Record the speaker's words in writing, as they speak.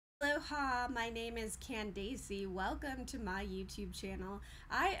Aloha, my name is Candace. Welcome to my YouTube channel.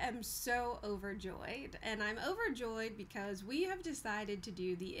 I am so overjoyed, and I'm overjoyed because we have decided to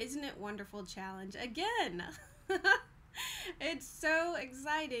do the Isn't It Wonderful challenge again. It's so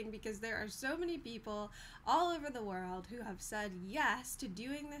exciting because there are so many people all over the world who have said yes to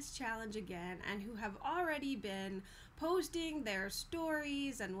doing this challenge again and who have already been posting their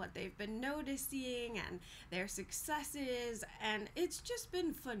stories and what they've been noticing and their successes, and it's just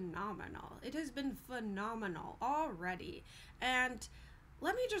been phenomenal. It has been phenomenal already. And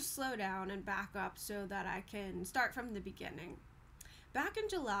let me just slow down and back up so that I can start from the beginning. Back in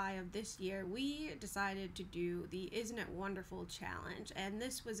July of this year, we decided to do the Isn't It Wonderful challenge, and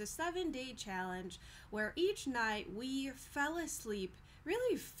this was a 7-day challenge where each night we fell asleep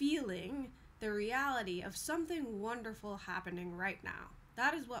really feeling the reality of something wonderful happening right now.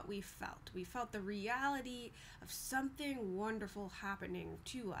 That is what we felt. We felt the reality of something wonderful happening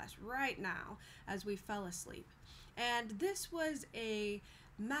to us right now as we fell asleep. And this was a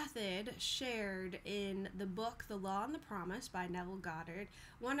method shared in the book The Law and the Promise by Neville Goddard.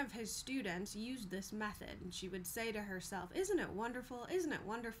 One of his students used this method, and she would say to herself, "Isn't it wonderful? Isn't it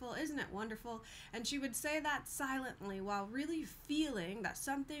wonderful? Isn't it wonderful?" And she would say that silently while really feeling that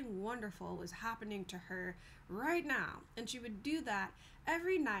something wonderful was happening to her right now. And she would do that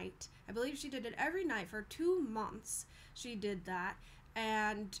every night. I believe she did it every night for 2 months. She did that,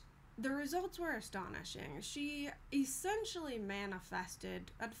 and the results were astonishing. She essentially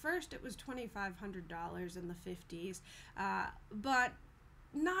manifested, at first it was $2,500 in the 50s, but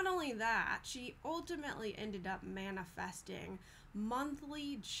not only that, she ultimately ended up manifesting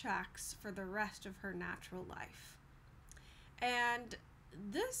monthly checks for the rest of her natural life. And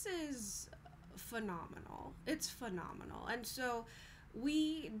this is phenomenal. It's phenomenal. And so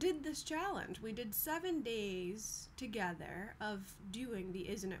we did this challenge. We did 7 days together of doing the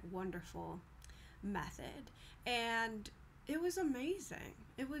Isn't It Wonderful method. And it was amazing.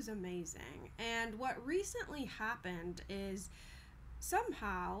 It was amazing. And what recently happened is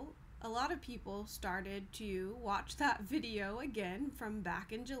somehow a lot of people started to watch that video again from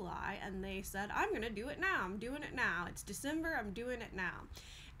back in July, and they said, "I'm going to do it now. I'm doing it now. It's December. I'm doing it now."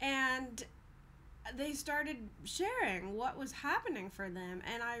 And they started sharing what was happening for them,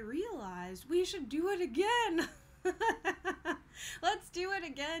 and I realized we should do it again. Let's do it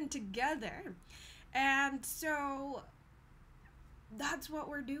again together. And so that's what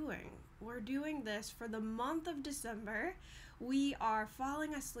we're doing. We're doing this for the month of December. We are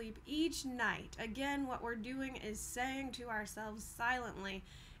falling asleep each night. Again, what we're doing is saying to ourselves silently,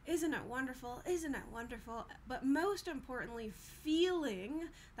 "Isn't it wonderful? Isn't it wonderful?" But most importantly,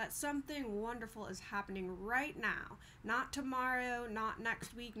 feeling that something wonderful is happening right now. Not tomorrow, not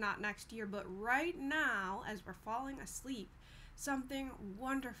next week, not next year, but right now as we're falling asleep, something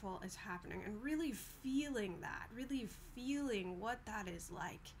wonderful is happening, and really feeling that, really feeling what that is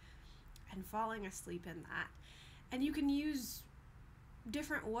like and falling asleep in that. And you can use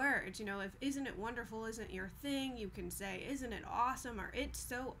different words. If "isn't it wonderful" isn't your thing, you can say "isn't it awesome," or "it's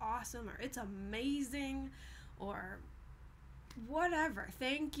so awesome," or "it's amazing," or whatever.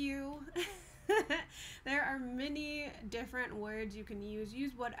 Thank you. There are many different words you can use.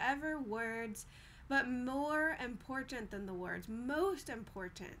 Use whatever words, but more important than the words, most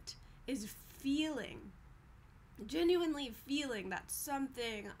important, is feeling, genuinely feeling that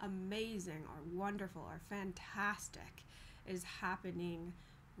something amazing or wonderful or fantastic is happening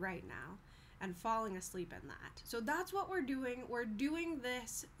right now, and falling asleep in that. So that's what we're doing. We're doing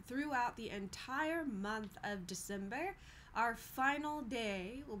this throughout the entire month of December. Our final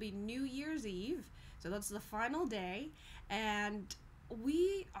day will be New Year's Eve. So that's the final day, and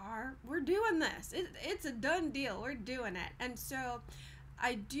we're doing this. It's a done deal. We're doing it. And so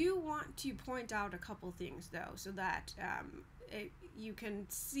I do want to point out a couple things though, so that you can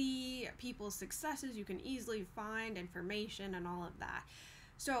see people's successes, you can easily find information and all of that.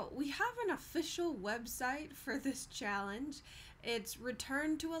 So we have an official website for this challenge. It's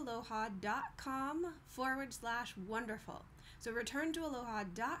returntoaloha.com/wonderful. So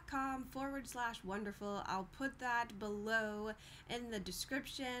returntoaloha.com/wonderful. I'll put that below in the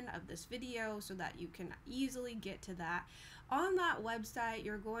description of this video so that you can easily get to that. On that website,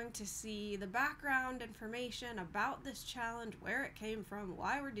 you're going to see the background information about this challenge, where it came from,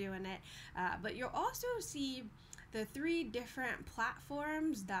 why we're doing it, but you'll also see the 3 different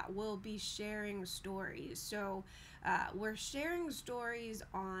platforms that will be sharing stories. So we're sharing stories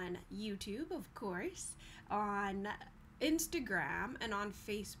on YouTube, of course, on Instagram, and on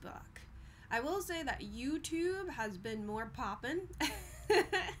Facebook. I will say that YouTube has been more poppin'.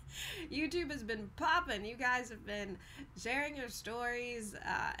 YouTube has been popping. You guys have been sharing your stories,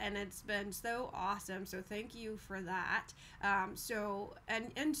 and it's been so awesome. So thank you for that. And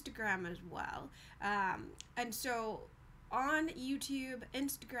Instagram as well. And so on YouTube,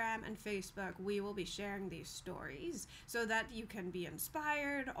 Instagram, and Facebook, we will be sharing these stories so that you can be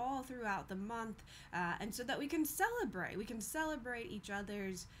inspired all throughout the month, and so that we can celebrate. We can celebrate each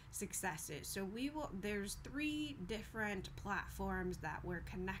other's successes. So there's 3 different platforms that we're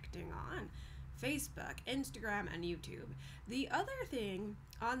connecting on: Facebook, Instagram, and YouTube. The other thing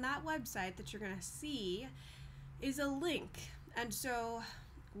on that website that you're going to see is a link. And so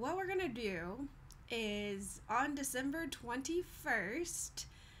what we're going to do is on December 21st,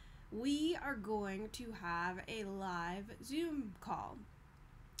 we are going to have a live Zoom call.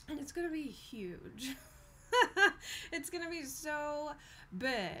 And it's going to be huge. It's going to be so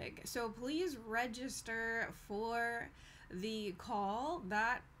big. So please register for the call.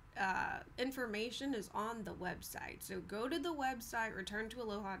 That information is on the website. So go to the website,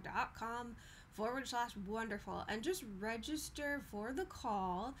 returntoaloha.com/wonderful, and just register for the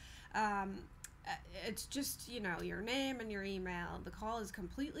call. It's just, your name and your email. The call is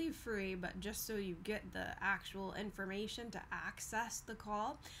completely free, but just so you get the actual information to access the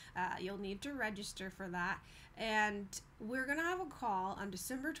call, you'll need to register for that. And we're going to have a call on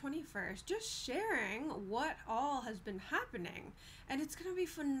December 21st, just sharing what all has been happening. And it's going to be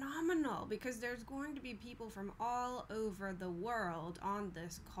phenomenal because there's going to be people from all over the world on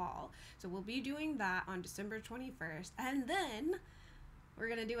this call. So we'll be doing that on December 21st. And then we're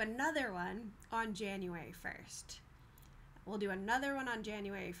going to do another one on January 1st. We'll do another one on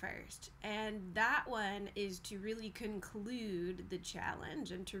January 1st. And that one is to really conclude the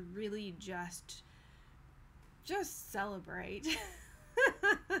challenge and to really just celebrate.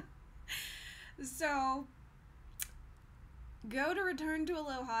 So go to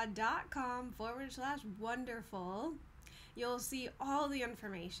returntoaloha.com/wonderful. You'll see all the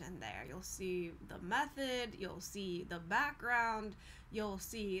information there. You'll see the method, you'll see the background, you'll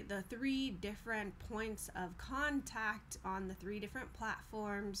see the 3 different points of contact on the 3 different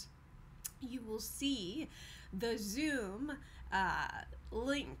platforms. You will see the Zoom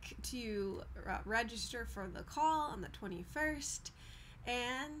link to register for the call on the 21st.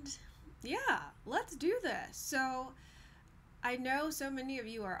 And yeah, let's do this. So I know so many of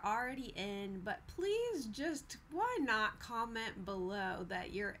you are already in, but please why not comment below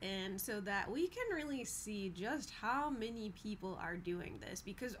that you're in so that we can really see just how many people are doing this,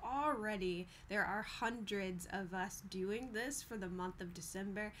 because already there are hundreds of us doing this for the month of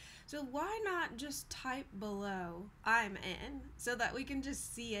December. So why not just type below "I'm in" so that we can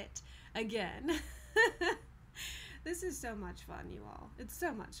just see it again. This is so much fun, you all. It's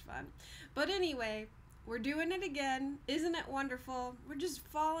so much fun. But anyway, we're doing it again. Isn't it wonderful? We're just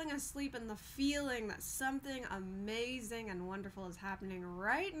falling asleep in the feeling that something amazing and wonderful is happening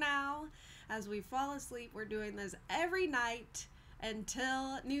right now. As we fall asleep, we're doing this every night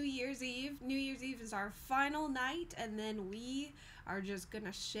until New Year's Eve. New Year's Eve is our final night, and then we are just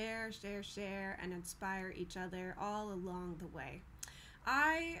gonna share, and inspire each other all along the way.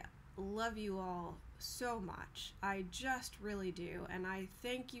 I love you all so much. I just really do, and I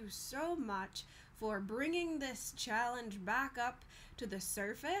thank you so much for bringing this challenge back up to the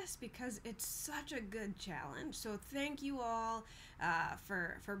surface, because it's such a good challenge. So thank you all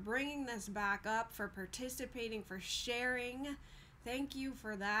for bringing this back up, for participating, for sharing. Thank you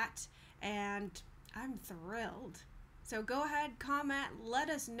for that, and I'm thrilled. So go ahead, comment,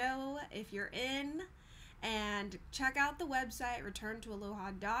 let us know if you're in, and check out the website,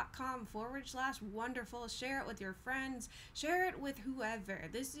 returntoaloha.com/wonderful. Share it with your friends. Share it with whoever.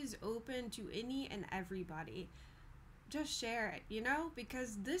 This is open to any and everybody. Just share it,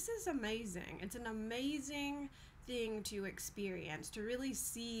 because this is amazing. It's an amazing thing to experience, to really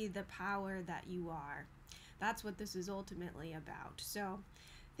see the power that you are. That's what this is ultimately about. So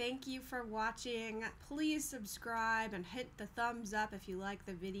thank you for watching. Please subscribe and hit the thumbs up if you like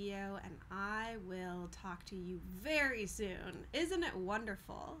the video, and I will talk to you very soon. Isn't it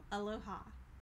wonderful? Aloha.